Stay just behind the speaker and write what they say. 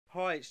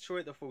Hi, it's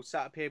Troy at the Full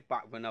Setup here,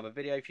 back with another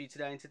video for you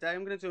today. And today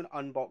I'm going to do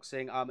an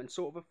unboxing and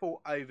sort of a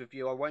full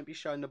overview. I won't be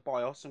showing the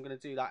BIOS, I'm going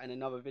to do that in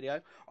another video,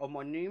 of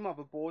my new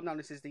motherboard. Now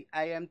this is the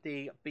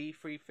AMD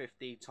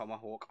B350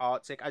 Tomahawk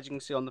Arctic. As you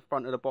can see on the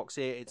front of the box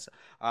here, it's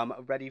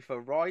ready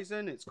for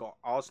Ryzen. It's got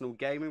Arsenal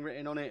Gaming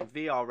written on it,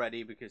 VR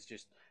ready, because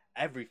just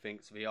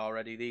everything's VR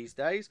ready these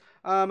days.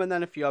 And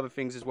then a few other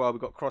things as well.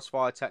 We've got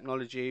Crossfire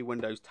technology,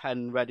 Windows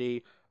 10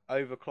 ready,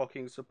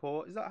 overclocking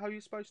support. Is that how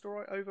you're supposed to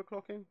write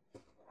overclocking?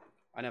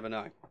 I never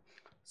know.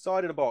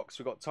 Side of the box,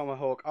 we've got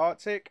Tomahawk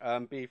Arctic,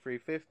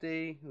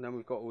 B350, and then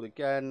we've got all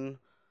again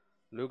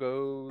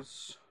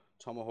logos,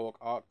 Tomahawk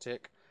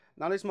Arctic.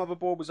 Now this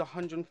motherboard was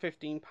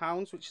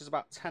 £115, which is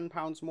about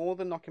 £10 more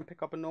than I can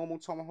pick up a normal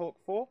Tomahawk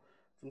for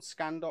from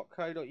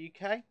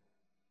scan.co.uk.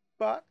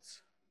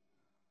 But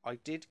I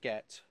did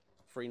get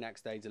free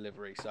next day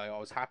delivery, so I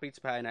was happy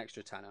to pay an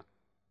extra tenner.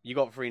 You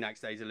got free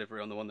next day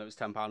delivery on the one that was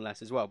 £10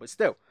 less as well, but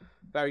still,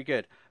 very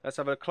good. Let's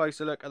have a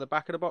closer look at the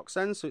back of the box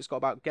then. So it's got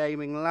about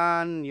gaming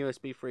LAN,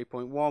 USB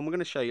 3.1. We're going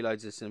to show you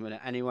loads of this in a minute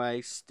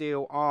anyway.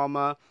 Steel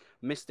armor,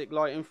 Mystic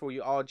lighting for all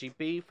you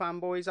RGB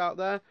fanboys out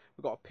there.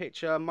 We've got a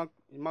picture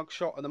mug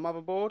shot of the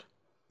motherboard.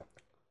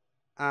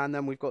 And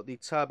then we've got the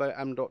Turbo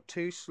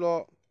M.2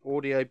 slot,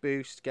 audio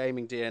boost,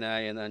 gaming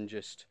DNA, and then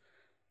just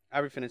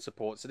everything in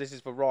support. So this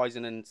is for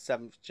Ryzen and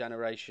 7th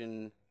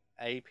generation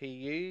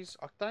APUs.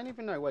 I don't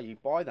even know where you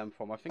buy them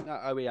from. I think they're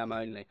OEM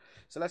only.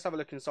 So let's have a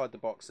look inside the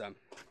box then.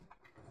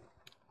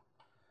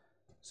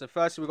 So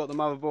firstly, we've got the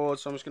motherboard.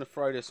 So I'm just going to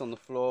throw this on the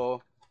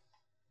floor.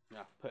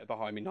 Yeah, put it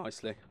behind me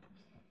nicely.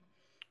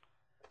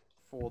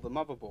 For the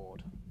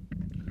motherboard.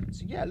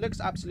 So yeah, it looks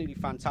absolutely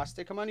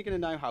fantastic. I'm only going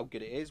to know how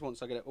good it is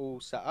once I get it all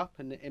set up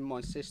and in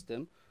my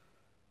system.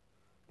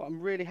 But I'm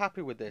really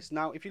happy with this.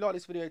 Now, if you like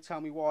this video,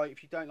 tell me why.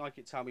 If you don't like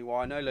it, tell me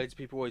why. I know loads of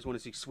people always want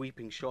to see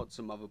sweeping shots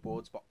of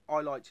motherboards, but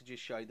I like to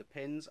just show the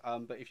pins.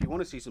 But if you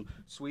want to see some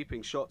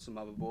sweeping shots of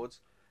motherboards,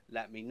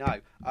 let me know.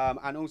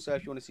 And also,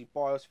 if you want to see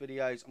BIOS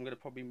videos, I'm going to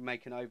probably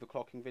make an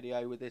overclocking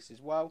video with this as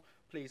well.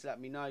 Please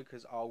let me know,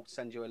 because I'll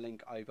send you a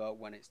link over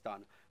when it's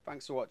done.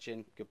 Thanks for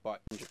watching. Goodbye.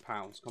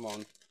 £100. Come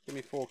on. Give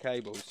me 4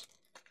 cables.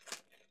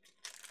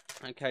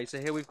 Okay, so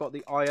here we've got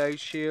the IO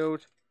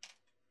shield.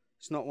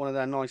 It's not one of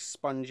their nice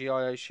spongy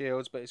IO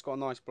shields, but it's got a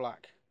nice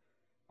black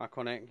back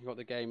on it. You've got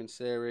the gaming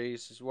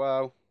series as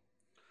well.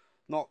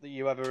 Not that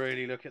you ever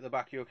really look at the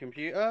back of your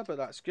computer, but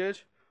that's good.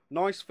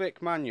 Nice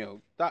thick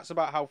manual. That's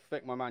about how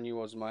thick my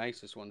manual was in my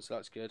Asus one, so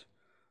that's good.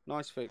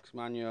 Nice thick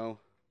manual.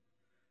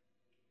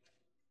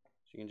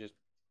 So you can just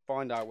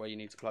find out where you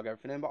need to plug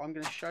everything in, but I'm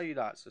going to show you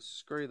that, so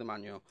screw the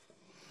manual.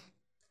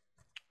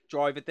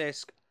 Driver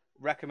disc.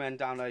 Recommend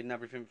downloading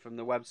everything from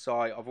the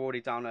website. I've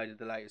already downloaded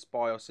the latest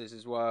BIOSes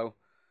as well.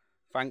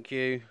 Thank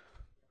you.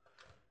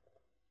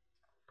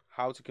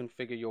 How to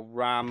configure your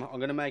RAM. I'm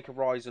going to make a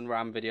Ryzen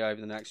RAM video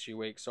over the next few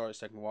weeks. Sorry it's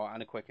taking a while.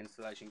 And a quick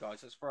installation, guys.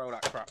 Let's throw all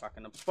that crap back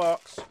in the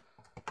box.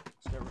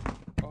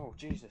 Oh,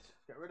 Jesus.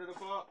 Get rid of the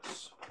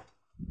box.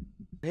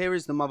 Here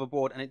is the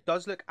motherboard, and it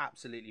does look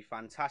absolutely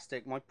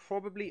fantastic. My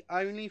probably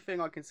only thing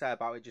I can say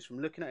about it, just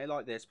from looking at it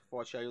like this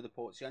before I show you the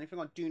ports, the only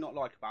thing I do not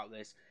like about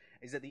this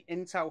is that the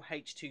Intel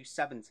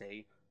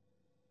H270,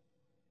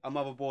 a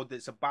motherboard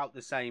that's about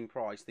the same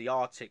price, the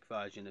Arctic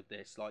version of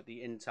this, like the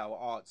Intel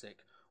Arctic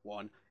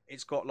one,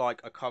 it's got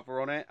like a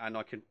cover on it, and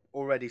I can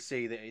already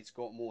see that it's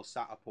got more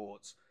SATA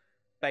ports.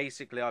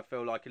 Basically, I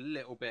feel like a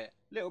little bit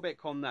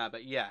con there,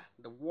 but yeah,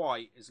 the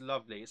white is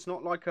lovely. It's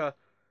not like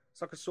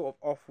it's like a sort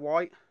of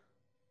off-white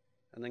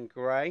and then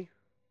grey.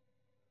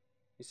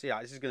 You see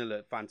that? This is going to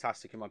look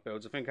fantastic in my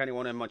builds. I think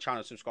anyone in my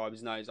channel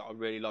subscribers knows that I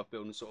really love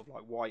building sort of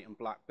like white and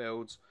black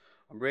builds.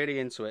 I'm really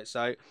into it.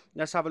 So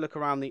let's have a look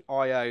around the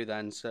I/O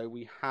then. So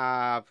we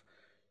have,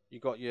 you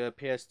got your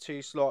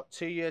PS2 slot,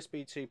 2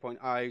 USB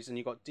 2.0s, and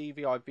you've got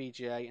DVI,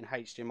 VGA, and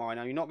HDMI.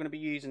 Now you're not going to be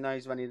using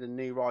those of any of the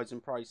new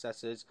Ryzen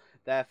processors.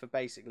 They're for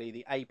basically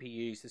the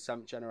APUs, the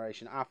 7th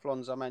generation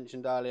Athlons I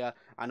mentioned earlier,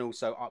 and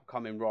also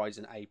upcoming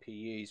Ryzen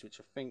APUs, which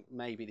I think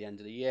may be the end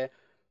of the year.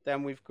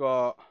 Then we've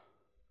got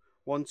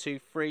 1, 2,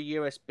 3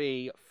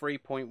 USB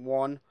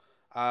 3.1,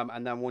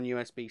 and then 1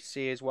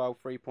 USB-C as well,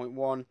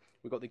 3.1.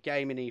 We've got the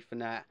gaming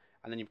Ethernet,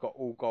 and then you've got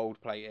all gold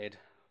plated.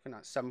 I think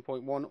that's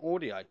 7.1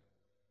 audio.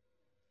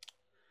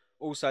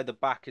 Also the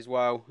back as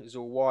well is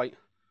all white.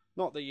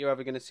 Not that you're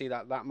ever going to see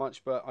that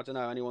much, but I don't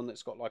know, anyone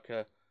that's got like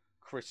a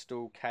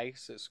crystal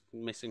case that's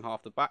missing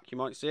half the back, you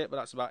might see it, but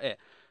that's about it.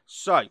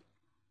 So I'm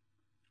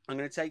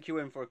going to take you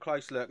in for a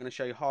close look. I'm going to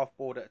show you half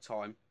board at a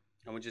time,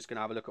 and we're just going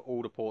to have a look at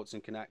all the ports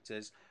and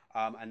connectors.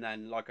 And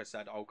then, like I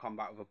said, I'll come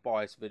back with a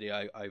BIOS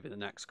video over the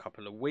next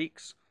couple of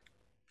weeks.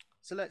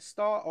 So let's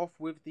start off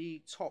with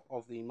the top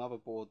of the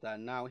motherboard there.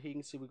 Now here you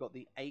can see we've got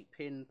the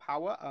 8-pin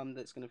power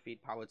that's going to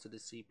feed power to the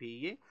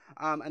CPU.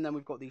 And then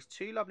we've got these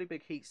 2 lovely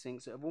big heat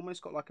sinks that have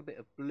almost got like a bit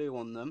of blue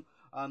on them.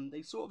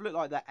 They sort of look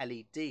like they're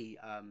LED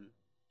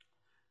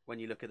when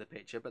you look at the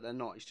picture, but they're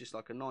not. It's just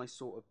like a nice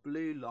sort of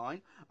blue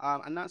line,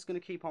 and that's going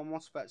to keep our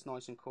MOSFETs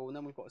nice and cool. And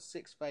then we've got a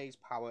 6-phase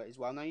power as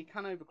well. Now you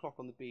can overclock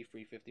on the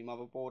B350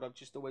 motherboard. I've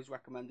just always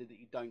recommended that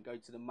you don't go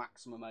to the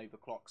maximum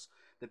overclocks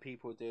that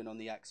people are doing on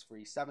the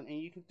X370.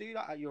 You can do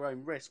that at your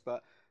own risk,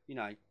 but you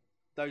know,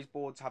 those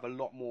boards have a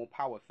lot more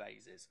power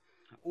phases.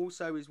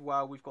 Also as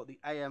well, we've got the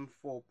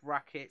AM4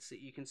 brackets that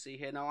you can see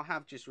here. Now I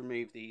have just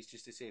removed these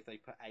just to see if they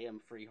put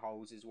AM3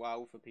 holes as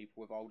well for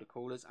people with older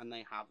coolers, and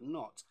they have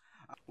not.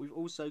 We've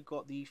also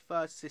got the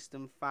first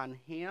system fan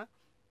here,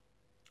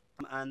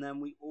 and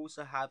then we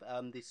also have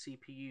the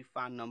CPU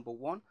fan number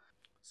 1.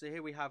 So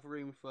here we have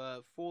room for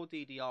 4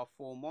 DDR4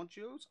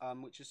 modules,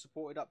 which is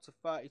supported up to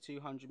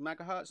 3200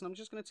 megahertz. And I'm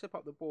just going to tip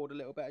up the board a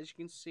little bit. As you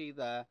can see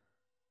there,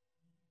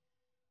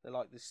 they're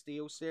like the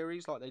steel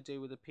series, like they do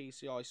with the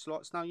Pci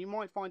Slots. Now, you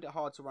might find it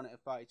hard to run it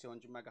at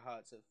 3200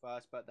 megahertz at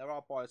first, but there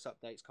are BIOS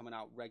updates coming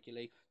out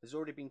regularly. There's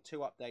already been 2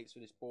 updates for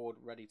this board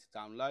ready to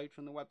download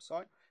from the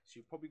website, so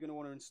you're probably going to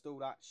want to install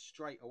that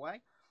straight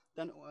away.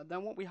 Then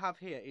what we have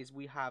here is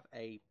we have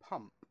a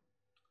pump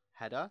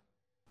header.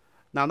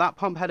 Now that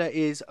pump header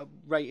is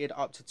rated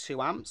up to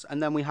 2 amps,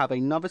 and then we have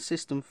another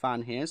system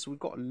fan here. So we've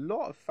got a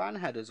lot of fan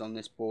headers on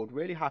this board,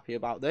 really happy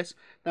about this.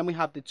 Then we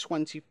have the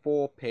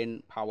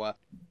 24-pin power.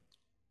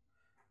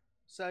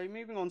 So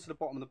moving on to the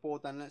bottom of the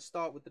board, then let's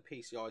start with the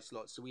PCI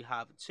slots. So we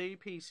have 2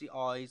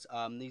 PCIs,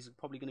 these are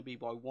probably going to be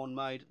by 1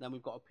 mode. Then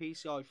we've got a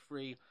PCI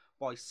 3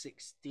 by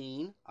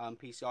 16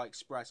 PCI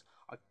Express.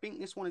 I think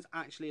this one is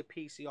actually a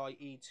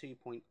PCIe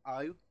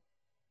 2.0.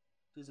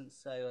 Doesn't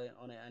say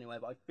on it anyway,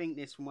 but I think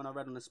this, from when I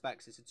read on the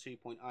specs, it's a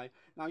 2.0.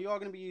 Now you are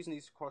going to be using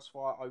these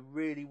Crossfire. I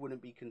really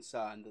wouldn't be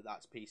concerned that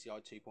that's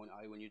PCI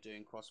 2.0 when you're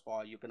doing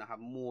Crossfire. You're going to have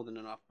more than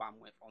enough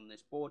bandwidth on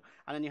this board.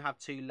 And then you have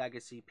 2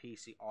 legacy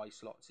PCI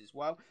slots as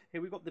well.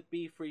 Here we've got the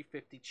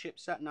B350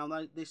 chipset. Now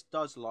this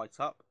does light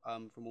up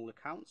from all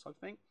accounts, I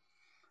think.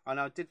 And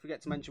I did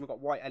forget to mention we've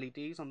got white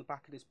LEDs on the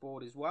back of this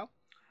board as well.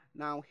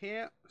 Now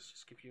here, let's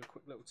just give you a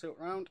quick little tilt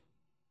around.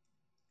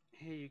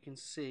 Here you can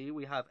see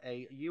we have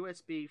a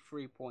USB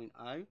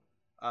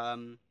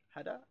 3.0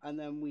 header, and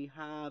then we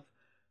have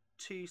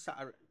 2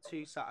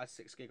 SATA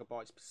 6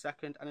 gigabytes per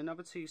second, and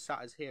another 2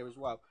 SATAs here as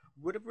well.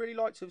 Would have really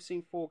liked to have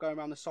seen 4 going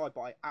around the side,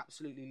 but I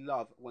absolutely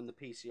love when the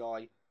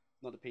PCI,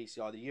 not the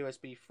PCI, the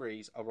USB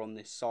 3s are on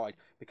this side,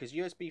 because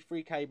USB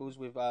 3 cables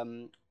with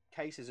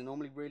cases are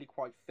normally really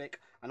quite thick,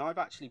 and I've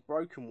actually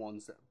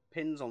broken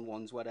pins on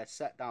ones where they're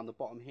set down the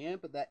bottom here,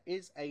 but there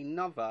is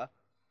another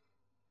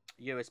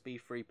USB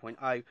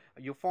 3.0.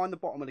 You'll find the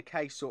bottom of the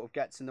case sort of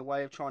gets in the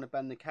way of trying to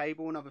bend the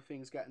cable, and other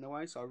things get in the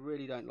way, so I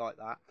really don't like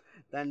that.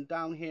 Then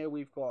down here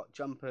we've got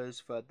jumpers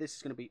for, this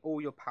is going to be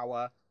all your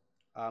power,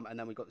 and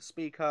then we've got the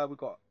speaker, we've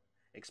got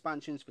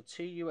expansions for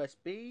 2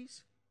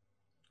 USBs,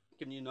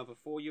 giving you another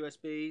 4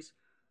 USBs.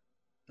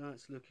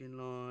 That's looking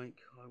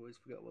like, I always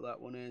forget what that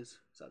one is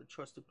that the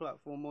trusted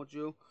platform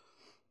module?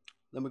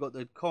 Then we've got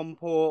the COM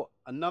port,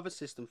 another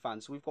system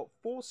fan. So we've got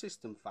 4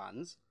 system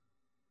fans.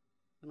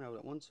 Let me have a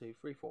look. 1, 2,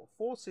 3, 4.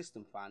 4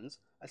 system fans,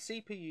 a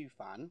CPU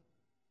fan,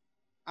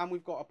 and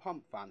we've got a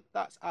pump fan.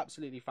 That's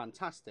absolutely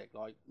fantastic.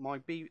 Like my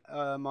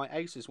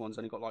Asus one's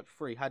only got like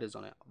 3 headers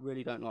on it. I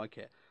really don't like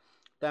it.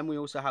 Then we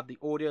also have the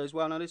audio as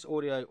well. Now this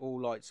audio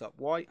all lights up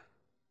white,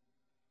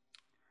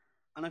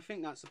 and I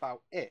think that's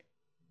about it.